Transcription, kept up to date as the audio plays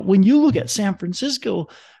when you look at San Francisco,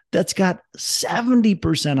 that's got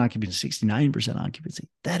 70% occupancy, 69% occupancy.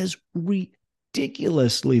 That is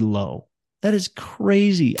ridiculously low. That is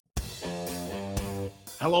crazy.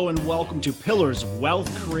 Hello and welcome to Pillars of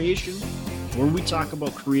Wealth Creation, where we talk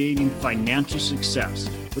about creating financial success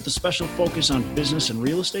with a special focus on business and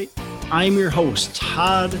real estate. I'm your host,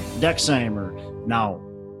 Todd Dexheimer. Now,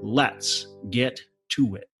 let's get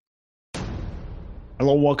to it.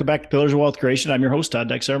 Hello, welcome back to Pillars of Wealth Creation. I'm your host, Todd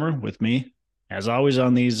Dexheimer. With me, as always,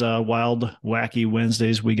 on these wild, wacky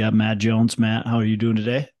Wednesdays, we got Matt Jones. Matt, how are you doing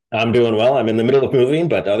today? I'm doing well. I'm in the middle of moving,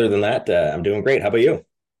 but other than that, I'm doing great. How about you?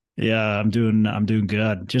 Yeah, I'm doing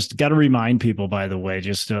good. Just got to remind people, by the way,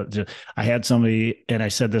 I had somebody, and I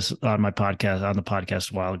said this on the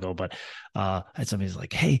podcast a while ago, but I had somebody's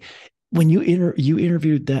like, hey, when you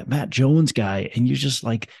interviewed that Matt Jones guy and you just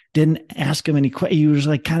like didn't ask him any questions, you just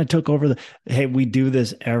like kind of took over hey, we do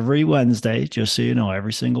this every Wednesday, just so you know,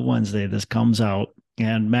 every single Wednesday this comes out.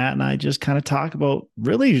 And Matt and I just kind of talk about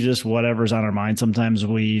really just whatever's on our mind. Sometimes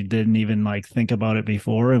we didn't even like think about it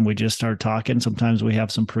before and we just start talking. Sometimes we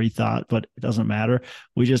have some pre-thought, but it doesn't matter.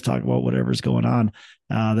 We just talk about whatever's going on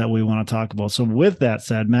that we want to talk about. So with that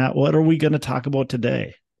said, Matt, what are we going to talk about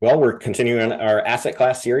today? Well, we're continuing our asset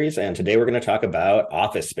class series, and today we're going to talk about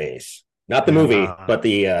office space. Not the movie, but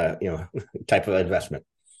the type of investment.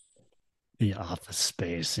 The office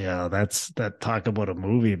space. Yeah, that talk about a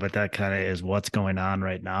movie, but that kind of is what's going on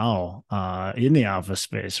right now in the office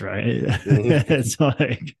space, right? Mm-hmm. It's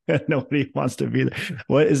like nobody wants to be there.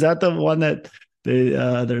 What is that, the one that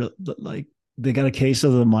they're like they got a case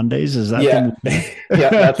of the Mondays? Is that yeah. Yeah,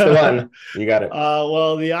 that's the one. You got it.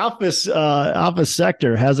 Well, the office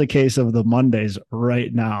sector has a case of the Mondays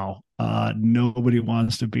right now. Nobody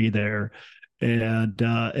wants to be there, and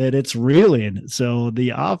it's reeling. So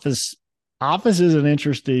the office is an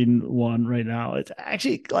interesting one right now. It's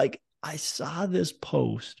actually like I saw this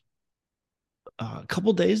post a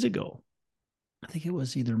couple days ago. I think it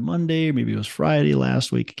was either Monday or maybe it was Friday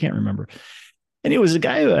last week. I can't remember. And it was a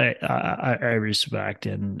guy who I respect,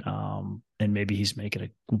 and maybe he's making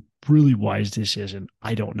a really wise decision.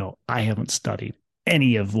 I don't know. I haven't studied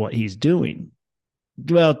any of what he's doing.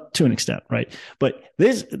 Well, to an extent, right? But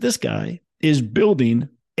this guy is building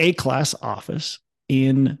a class office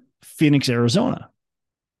in Phoenix, Arizona.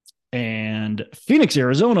 And Phoenix,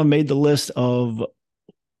 Arizona made the list of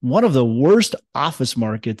one of the worst office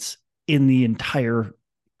markets in the entire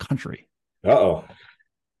country. Uh-oh.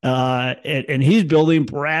 And he's building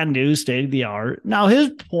brand new state of the art. Now his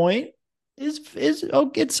point is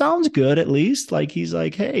it sounds good, at least. Like he's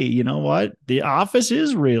like, hey, you know what? The office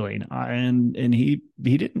is reeling. And he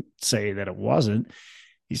didn't say that it wasn't.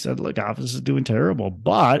 He said, look, office is doing terrible,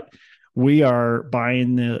 but we are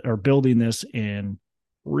building this in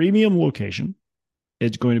premium location.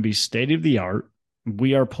 It's going to be state of the art.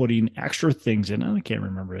 We are putting extra things in. And I can't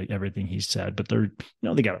remember everything he said, but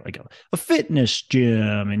they got like a fitness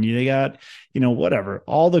gym, and they got, whatever,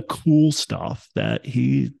 all the cool stuff that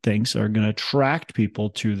he thinks are going to attract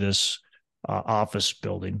people to this office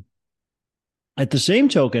building. At the same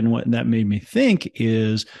token, what that made me think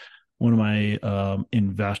is one of my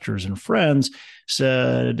investors and friends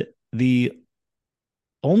said the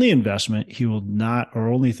only investment he will not, or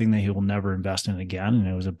only thing that he will never invest in again, and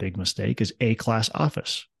it was a big mistake, is A-class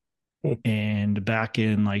office. And back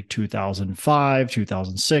in like 2005,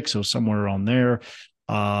 2006, so somewhere around there,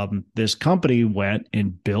 this company went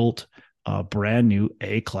and built a brand new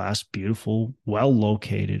A-class, beautiful,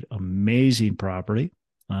 well-located, amazing property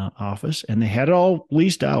office, and they had it all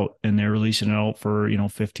leased out, and they were leasing it out for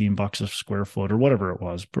 $15 a square foot or whatever it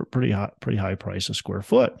was, pretty high price a square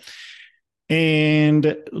foot. And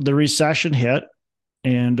the recession hit,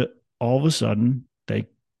 and all of a sudden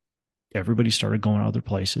everybody started going other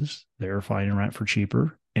places. They were finding rent for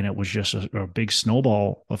cheaper, and it was just a big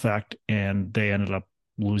snowball effect, and they ended up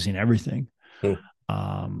losing everything.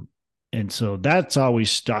 And so that's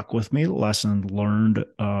always stuck with me. Lesson learned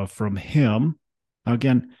from him.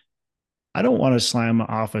 Again, I don't want to slam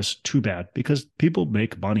office too bad because people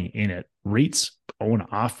make money in it. REITs own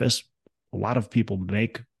office. A lot of people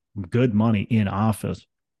make good money in office,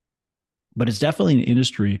 but it's definitely an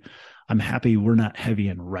industry I'm happy we're not heavy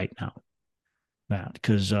in right now, Matt,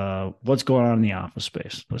 because what's going on in the office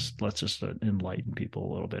space? Let's just enlighten people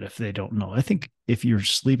a little bit if they don't know. I think if you're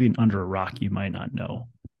sleeping under a rock, you might not know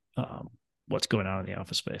what's going on in the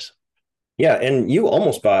office space. Yeah, and you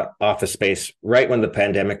almost bought office space right when the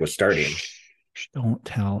pandemic was starting. Don't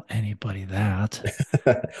tell anybody that.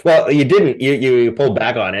 Well, you didn't. You pulled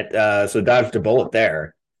back on it, so dodged a bullet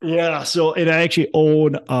there. Yeah. So, and I actually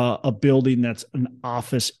own a building that's an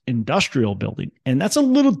office industrial building, and that's a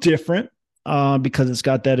little different because it's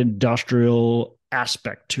got that industrial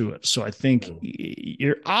aspect to it. So, I think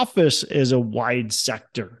your office is a wide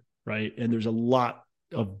sector, right? And there's a lot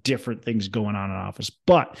of different things going on in office.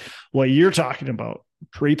 But what you're talking about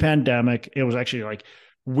pre-pandemic, it was actually like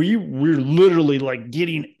we're literally like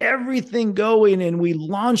getting everything going, and we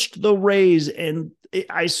launched the raise, and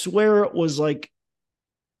I swear it was like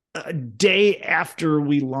a day after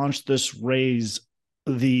we launched this raise,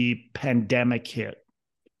 the pandemic hit.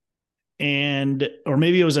 And, or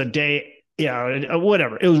maybe it was a day, yeah,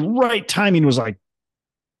 whatever. It was right. Timing was like,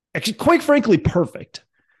 actually, quite frankly, perfect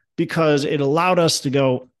because it allowed us to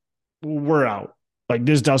go, we're out. Like,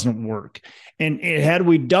 this doesn't work. And had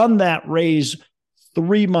we done that raise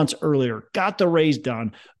 3 months earlier, got the raise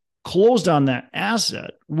done, closed on that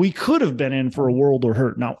asset, we could have been in for a world of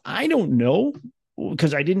hurt. Now, I don't know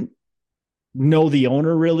because I didn't know the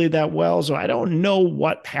owner really that well. So I don't know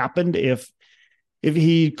what happened if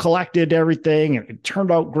he collected everything and it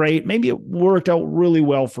turned out great. Maybe it worked out really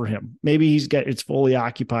well for him. Maybe it's fully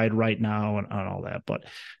occupied right now and all that. But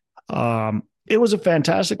it was a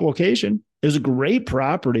fantastic location. It was a great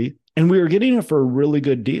property, and we were getting it for a really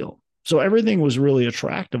good deal. So everything was really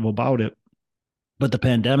attractive about it. But the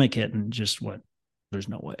pandemic hit and just went, there's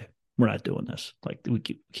no way. We're not doing this. Like, we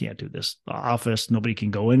can't do this. The office, nobody can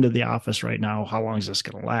go into the office right now. How long is this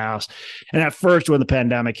going to last? And at first, when the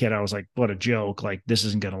pandemic hit, I was like, what a joke. Like, this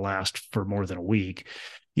isn't going to last for more than a week,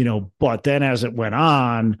 but then as it went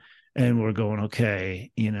on and we're going, okay,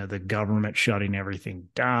 the government shutting everything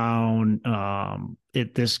down.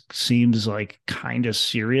 This seems like kind of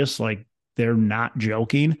serious. Like, they're not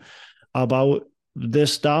joking about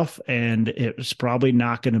this stuff. And it's probably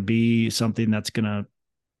not going to be something that's going to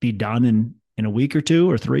be done in a week or two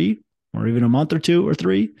or three, or even a month or two or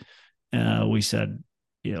three. We said,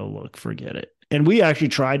 look, forget it. And we actually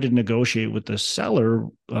tried to negotiate with the seller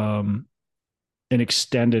an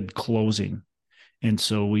extended closing. And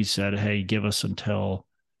so we said, hey, give us until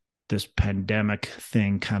this pandemic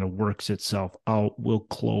thing kind of works itself out. We'll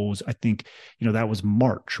close. I think, that was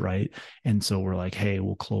March, right? And so we're like, hey,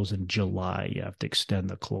 we'll close in July. You have to extend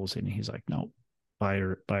the closing. And he's like, no,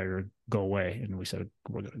 buyer, go away. And we said,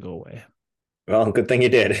 we're going to go away. Well, good thing you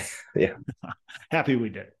did. Yeah. Happy we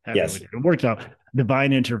did. Yes. It worked out.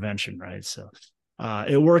 Divine intervention, right? So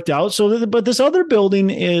it worked out. So, but this other building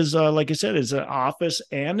is, like I said, is an office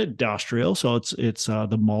and industrial. So it's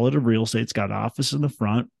the mullet of real estate. It's got office in the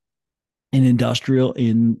front and industrial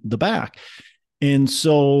in the back. And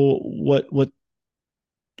so what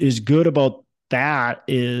is good about that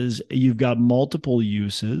is you've got multiple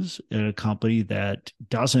uses in a company that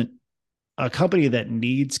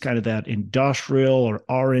needs kind of that industrial or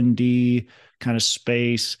R&D kind of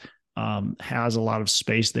space, has a lot of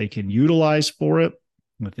space they can utilize for it.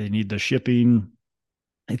 If they need the shipping,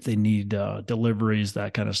 if they need deliveries,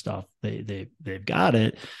 that kind of stuff, they've got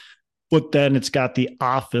it. But then it's got the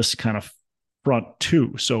office kind of front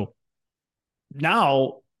too. So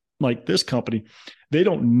now, like this company, they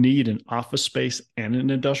don't need an office space and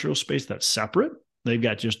an industrial space that's separate. They've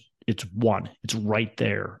got it's one, it's right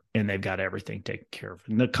there, and they've got everything taken care of.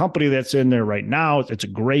 And the company that's in there right now, it's a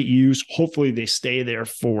great use. Hopefully they stay there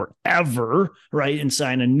forever, right? And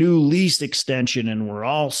sign a new lease extension, and we're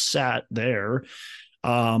all set there.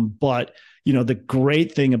 But the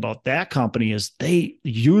great thing about that company is they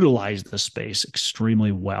utilize the space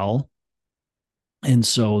extremely well. And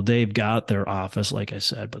so they've got their office, like I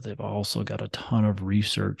said, but they've also got a ton of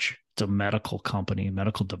research. It's a medical company,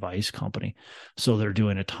 medical device company. So they're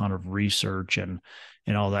doing a ton of research and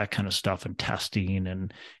all that kind of stuff and testing.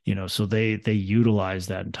 And, so they utilize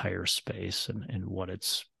that entire space and what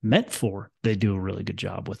it's meant for. They do a really good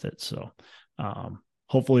job with it. So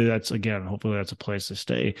hopefully that's a place to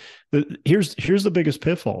stay. Here's the biggest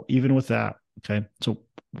pitfall, even with that. Okay. So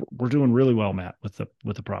we're doing really well, Matt, with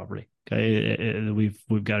the property. Okay.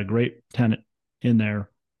 We've got a great tenant in there,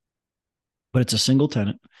 but it's a single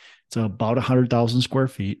tenant. It's about 100,000 square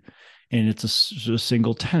feet, and it's a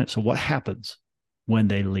single tenant. So what happens when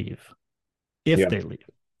they leave? If they leave,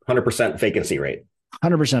 100% vacancy rate.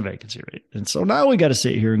 100% vacancy rate. And so now we got to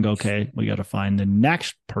sit here and go, okay, we got to find the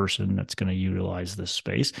next person that's going to utilize this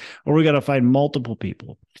space, or we got to find multiple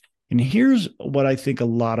people. And here's what I think a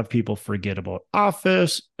lot of people forget about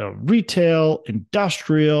office, retail,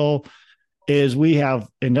 industrial, is we have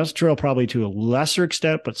industrial probably to a lesser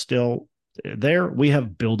extent, but still there we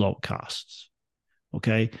have build out costs.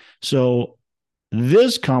 Okay. So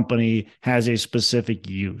this company has a specific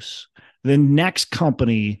use. The next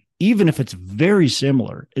company, even if it's very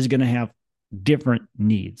similar, is going to have different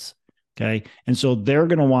needs. Okay. And so they're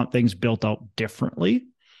going to want things built out differently.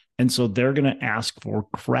 And so they're going to ask for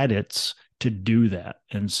credits to do that.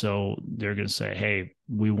 And so they're going to say, hey,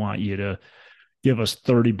 we want you to give us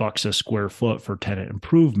 $30 a square foot for tenant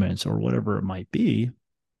improvements or whatever it might be.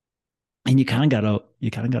 And you kind of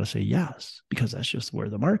got to say yes, because that's just where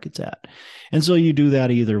the market's at. And so you do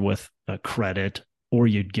that either with a credit, or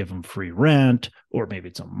you'd give them free rent, or maybe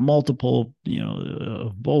it's a multiple,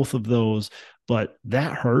 of both of those. But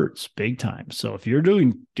that hurts big time. So if you're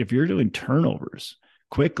doing turnovers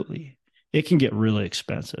quickly, it can get really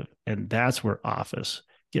expensive. And that's where office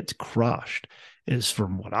gets crushed, is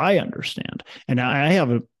from what I understand. And I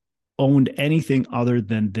haven't owned anything other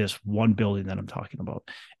than this one building that I'm talking about.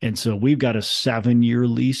 And so we've got a 7-year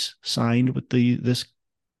lease signed with this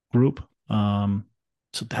group.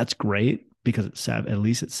 So that's great, because at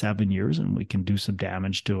least it's 7 years, and we can do some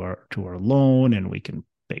damage to our loan, and we can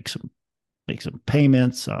make some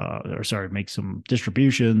payments, make some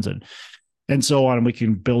distributions and so on. And we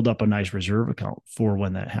can build up a nice reserve account for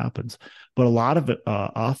when that happens. But a lot of it,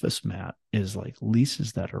 office, Matt, is like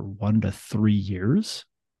leases that are 1 to 3 years.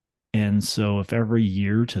 And so if every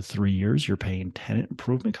year to 3 years you're paying tenant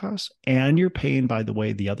improvement costs, and you're paying, by the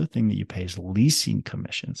way, the other thing that you pay is leasing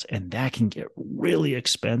commissions, and that can get really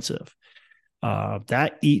expensive.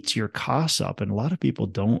 That eats your costs up. And a lot of people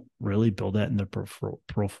don't really build that in their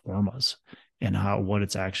pro formas, and what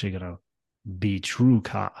it's actually going to be true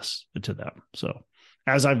costs to them. So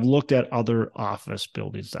as I've looked at other office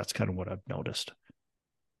buildings, that's kind of what I've noticed.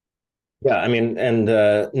 Yeah, I mean, and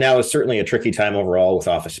now is certainly a tricky time overall with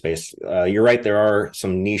office space. You're right, there are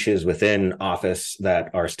some niches within office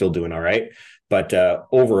that are still doing all right. But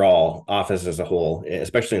overall, office as a whole,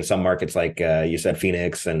 especially in some markets like you said,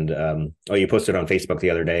 Phoenix, and you posted on Facebook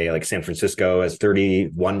the other day, like San Francisco has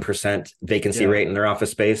 31% vacancy rate in their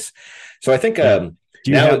office space. So I think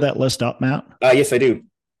do you have that list up, Matt? Yes, I do.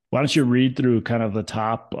 Why don't you read through kind of the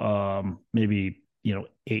top, maybe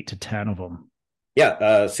 8 to 10 of them?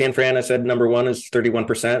 Yeah, San Fran, I said number one is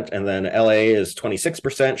 31%, and then LA is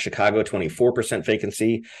 26%, Chicago 24%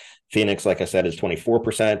 vacancy, Phoenix, like I said, is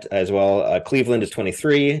 24% as well. Cleveland is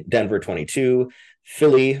 23, Denver 22,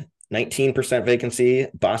 Philly 19% vacancy,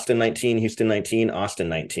 Boston 19, Houston 19, Austin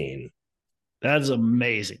 19. That is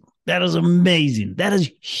amazing. That is amazing. That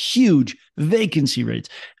is huge vacancy rates.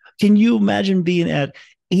 Can you imagine being at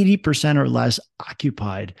 80% or less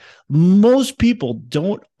occupied? Most people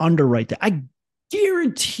don't underwrite that. I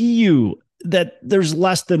guarantee you that there's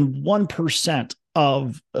less than 1%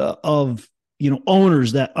 of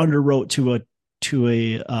owners that underwrote to a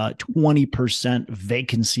 20%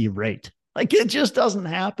 vacancy rate. Like, it just doesn't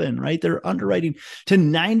happen, right? They're underwriting to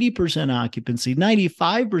 90% occupancy,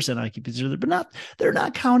 95% occupancy, but they're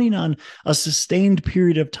not counting on a sustained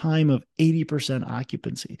period of time of 80%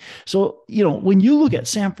 occupancy. So, when you look at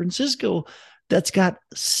San Francisco, that's got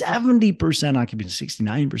 70% occupancy,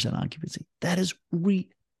 69% occupancy. That is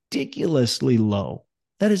ridiculously low.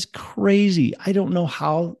 That is crazy. I don't know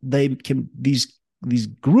how these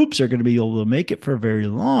groups are going to be able to make it for very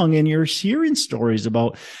long. And you're hearing stories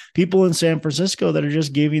about people in San Francisco that are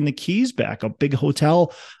just giving the keys back. A big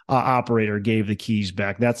hotel operator gave the keys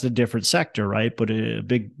back. That's a different sector, right? But a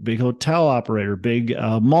big hotel operator, big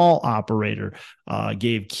mall operator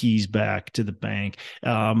gave keys back to the bank.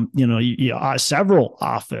 Several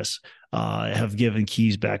office have given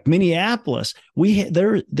keys back. Minneapolis,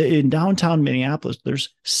 in downtown Minneapolis, there's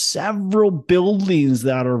several buildings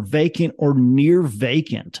that are vacant or near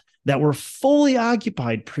vacant that were fully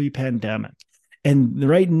occupied pre-pandemic. And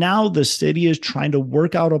right now, the city is trying to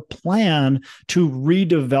work out a plan to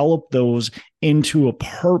redevelop those into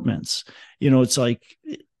apartments. It's like,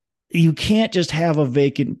 you can't just have a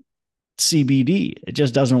vacant CBD. It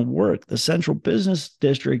just doesn't work. The central business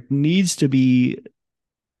district needs to be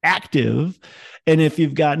active. And if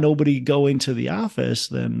you've got nobody going to the office,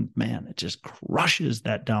 then man, it just crushes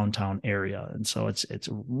that downtown area. And so it's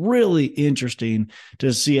really interesting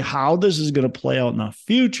to see how this is going to play out in the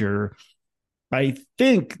future. I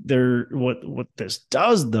think what this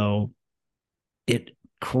does, though, it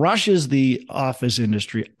crushes the office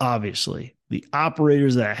industry. Obviously, the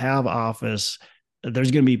operators that have office,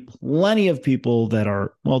 there's going to be plenty of people that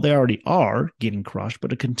they already are getting crushed,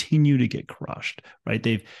 but to continue to get crushed, right?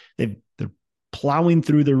 They're plowing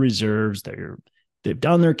through their reserves. They've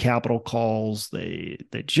done their capital calls. They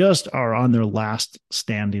just are on their last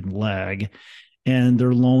standing leg, and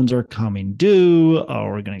their loans are coming due,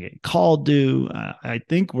 or we're going to get called due. I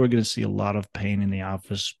think we're going to see a lot of pain in the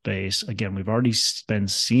office space. Again, we've already been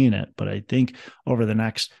seeing it, but I think over the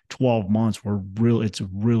next 12 months, it's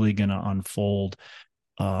really going to unfold.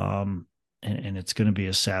 and it's going to be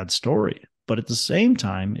a sad story. But at the same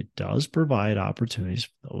time, it does provide opportunities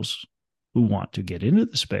for those who want to get into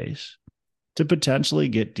the space to potentially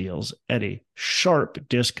get deals at a sharp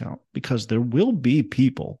discount, because there will be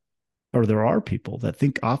people, or there are people that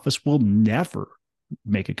think office will never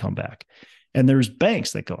make a comeback. And there's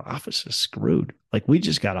banks that go, office is screwed. Like, we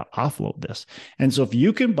just got to offload this. And so if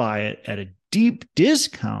you can buy it at a deep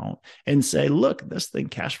discount and say, look, this thing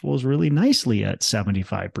cash flows really nicely at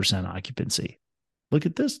 75% occupancy. Look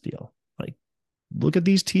at this deal. Like, look at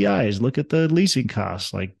these TIs, look at the leasing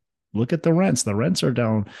costs, like, look at the rents. The rents are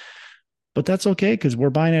down, but that's okay, because we're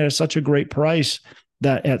buying it at such a great price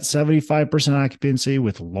that at 75% occupancy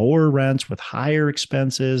with lower rents, with higher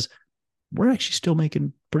expenses, we're actually still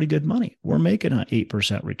making pretty good money. We're making an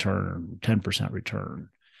 8% return, 10% return.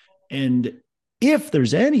 And if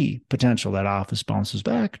there's any potential that office bounces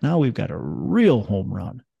back, now we've got a real home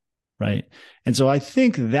run, right? And so I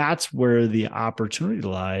think that's where the opportunity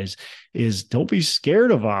lies, is don't be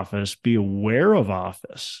scared of office, be aware of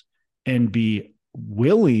office, and be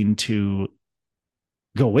willing to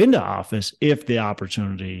go into office if the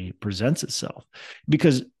opportunity presents itself.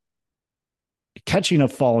 Because catching a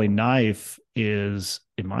falling knife is,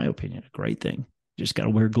 in my opinion, a great thing. You just got to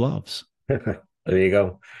wear gloves. There you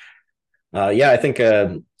go. Yeah, I think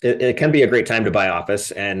it can be a great time to buy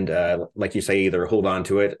office, and like you say, either hold on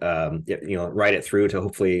to it, ride it through to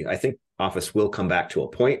hopefully. I think office will come back to a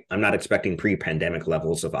point. I'm not expecting pre-pandemic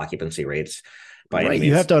levels of occupancy rates by any means.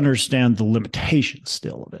 You have to understand the limitations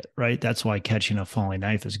still of it, right? That's why catching a falling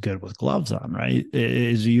knife is good with gloves on, right?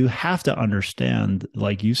 Is you have to understand,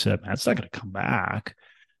 like you said, man, it's not going to come back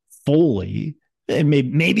fully, and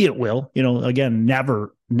maybe it will. Again,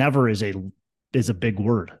 never is a big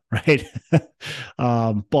word, right?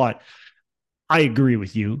 But I agree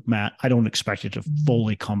with you, Matt. I don't expect it to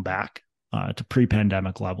fully come back to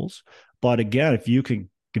pre-pandemic levels. But again, if you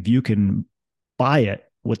can buy it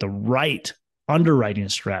with the right underwriting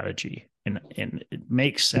strategy and it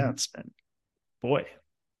makes sense, then boy,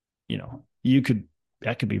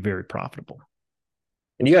 that could be very profitable.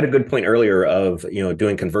 And you had a good point earlier of,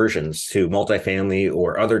 doing conversions to multifamily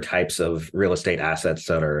or other types of real estate assets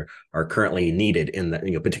that are currently needed in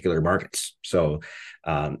the particular markets. So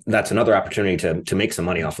that's another opportunity to make some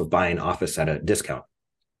money off of buying office at a discount.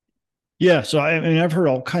 Yeah. So I've heard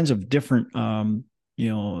all kinds of different,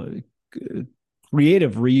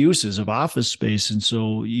 creative reuses of office space. And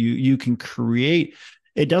so you can create,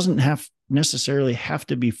 it doesn't necessarily have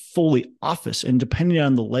to be fully office. And depending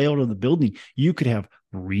on the layout of the building, you could have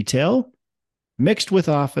retail mixed with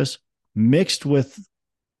office, mixed with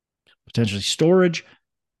potentially storage,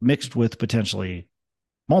 mixed with potentially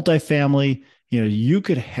multifamily. You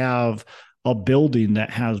could have a building that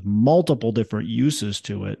has multiple different uses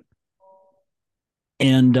to it,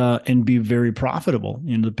 and be very profitable,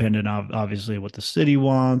 depending on obviously what the city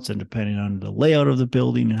wants and depending on the layout of the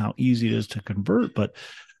building and how easy it is to convert. But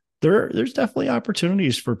there's definitely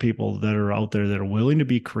opportunities for people that are out there that are willing to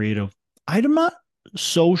be creative. I'm not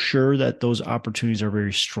so sure that those opportunities are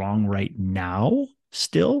very strong right now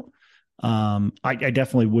still. I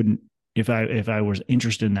definitely wouldn't, if I was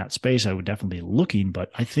interested in that space, I would definitely be looking, but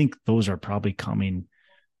I think those are probably coming,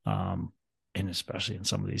 and especially in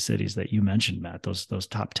some of these cities that you mentioned, Matt, those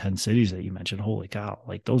top 10 cities that you mentioned, holy cow,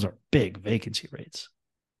 like those are big vacancy rates.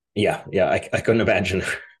 Yeah. I couldn't imagine.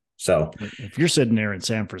 So if you're sitting there in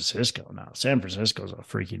San Francisco now, San Francisco's a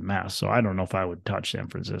freaking mess. So I don't know if I would touch San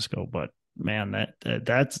Francisco, but man,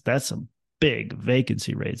 that's some big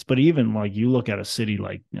vacancy rates. But even like you look at a city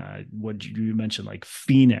like what you mentioned, like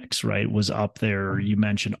Phoenix, right, was up there. You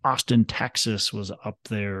mentioned Austin, Texas was up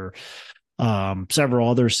there. Several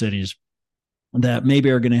other cities that maybe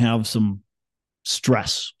are going to have some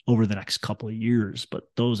stress over the next couple of years, but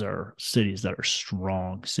those are cities that are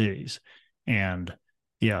strong cities. And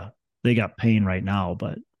yeah, they got pain right now,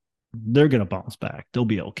 but they're going to bounce back. They'll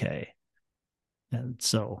be okay. And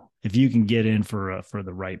so if you can get in for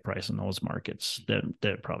the right price in those markets, then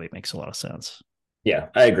that probably makes a lot of sense. Yeah,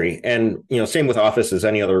 I agree. And, same with office as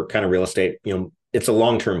any other kind of real estate, it's a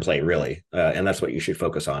long-term play really. And that's what you should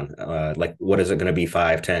focus on. Like, what is it going to be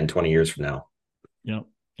 5, 10, 20 years from now? Yep.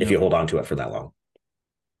 If you hold on to it for that long.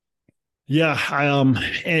 Yeah.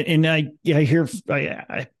 I hear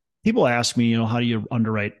people ask me, how do you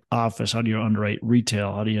underwrite office? How do you underwrite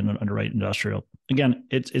retail? How do you underwrite industrial? Again,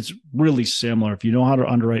 it's really similar. If you know how to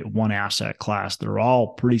underwrite one asset class, they're all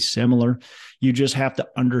pretty similar. You just have to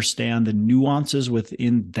understand the nuances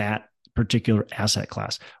within that particular asset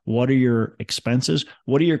class. What are your expenses?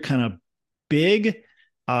 What are your kind of big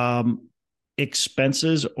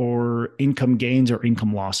expenses or income gains or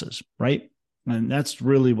income losses, right? And that's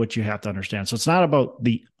really what you have to understand. So it's not about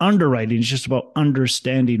the underwriting. It's just about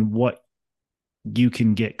understanding what you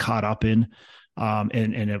can get caught up in.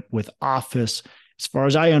 And with office, as far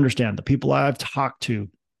as I understand, the people I've talked to,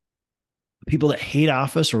 people that hate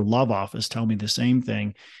office or love office tell me the same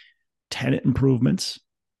thing. Tenant improvements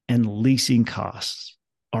and leasing costs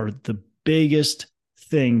are the biggest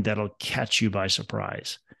thing that'll catch you by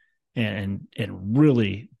surprise and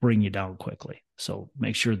really bring you down quickly. So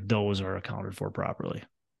make sure those are accounted for properly.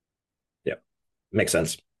 Yep. Makes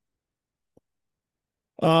sense.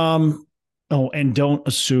 Oh, and don't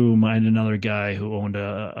assume. I had another guy who owned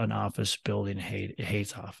an office building.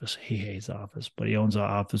 Hates office. He hates office, but he owns an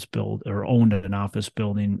office build or owned an office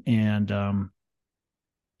building. And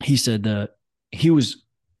he said that he was,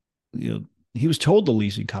 he was told the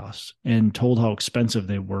leasing costs and told how expensive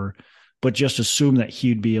they were, but just assumed that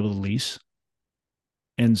he'd be able to lease.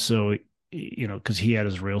 And so, because he had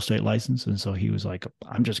his real estate license, and so he was like,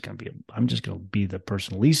 I'm just gonna be the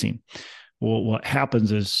person leasing. Well, what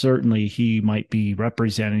happens is certainly he might be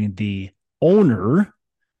representing the owner,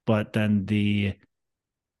 but then the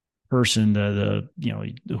person,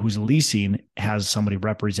 who's leasing has somebody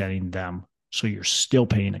representing them. So you're still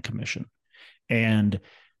paying a commission. And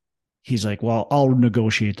he's like, well, I'll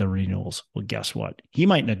negotiate the renewals. Well, guess what? He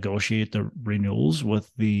might negotiate the renewals with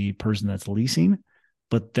the person that's leasing,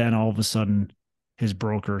 but then all of a sudden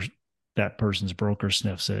that person's broker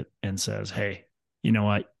sniffs it and says, hey, you know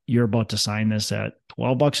what? You're about to sign this at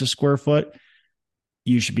 $12 a square foot.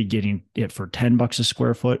 You should be getting it for $10 a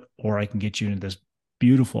square foot, or I can get you into this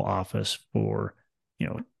beautiful office for,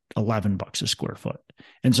 $11 a square foot.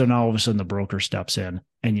 And so now all of a sudden the broker steps in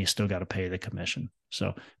and you still got to pay the commission.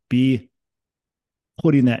 So be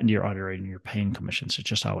putting that into your underwriting, you're paying commissions. It's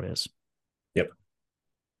just how it is. Yep.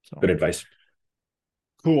 So good advice.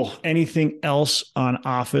 Cool. Anything else on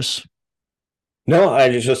office? No,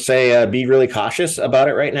 I just say be really cautious about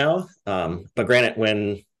it right now. But granted,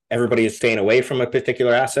 when everybody is staying away from a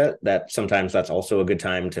particular asset, sometimes that's also a good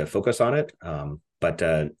time to focus on it. But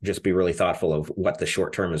just be really thoughtful of what the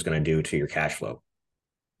short term is going to do to your cash flow.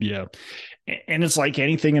 Yeah. And it's like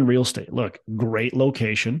anything in real estate. Look, great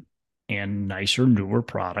location and nicer, newer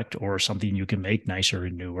product, or something you can make nicer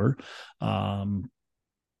and newer,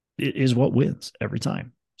 it is what wins every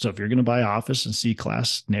time. So if you're going to buy office in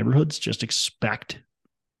C-class neighborhoods,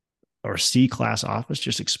 or C-class office,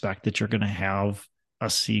 just expect that you're going to have a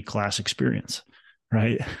C-class experience,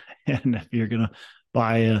 right? And if you're going to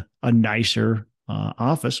buy a nicer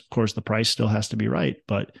office, of course, the price still has to be right,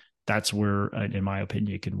 but that's where, in my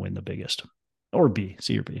opinion, you can win the biggest. Or B,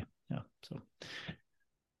 C or B. Yeah. So,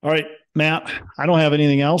 all right, Matt, I don't have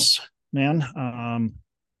anything else, man.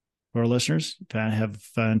 For our listeners, have a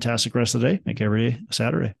fantastic rest of the day. Make every day a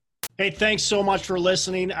Saturday. Hey, thanks so much for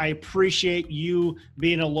listening. I appreciate you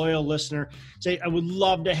being a loyal listener. I would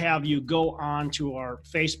love to have you go on to our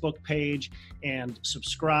Facebook page and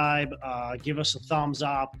subscribe, give us a thumbs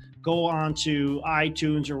up, go on to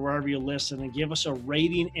iTunes or wherever you listen and give us a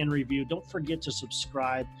rating and review. Don't forget to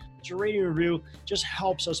subscribe. Your rating and review just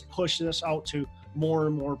helps us push this out to more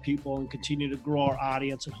and more people and continue to grow our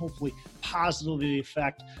audience and hopefully positively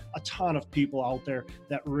affect a ton of people out there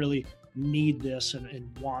that really need this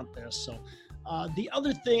and want this. So the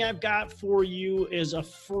other thing I've got for you is a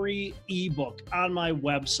free ebook on my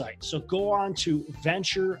website. So go on to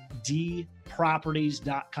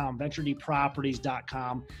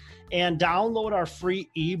venturedproperties.com, and download our free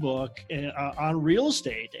ebook on real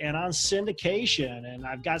estate and on syndication. And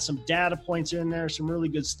I've got some data points in there, some really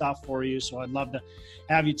good stuff for you. So I'd love to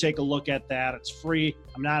have you take a look at that. It's free.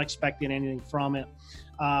 I'm not expecting anything from it.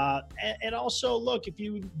 And also, look, if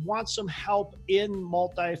you want some help in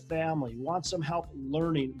multifamily, want some help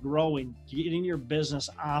learning, growing, getting your business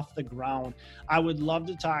off the ground, I would love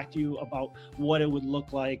to talk to you about what it would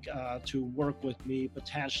look like to work with me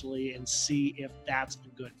potentially and see if that's a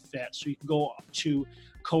good fit. So you can go to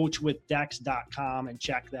coachwithdex.com and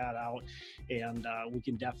check that out. And we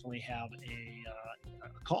can definitely have a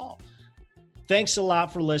call. Thanks a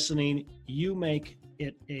lot for listening. You make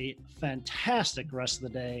it a fantastic rest of the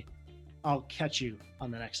day. I'll catch you on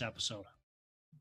the next episode.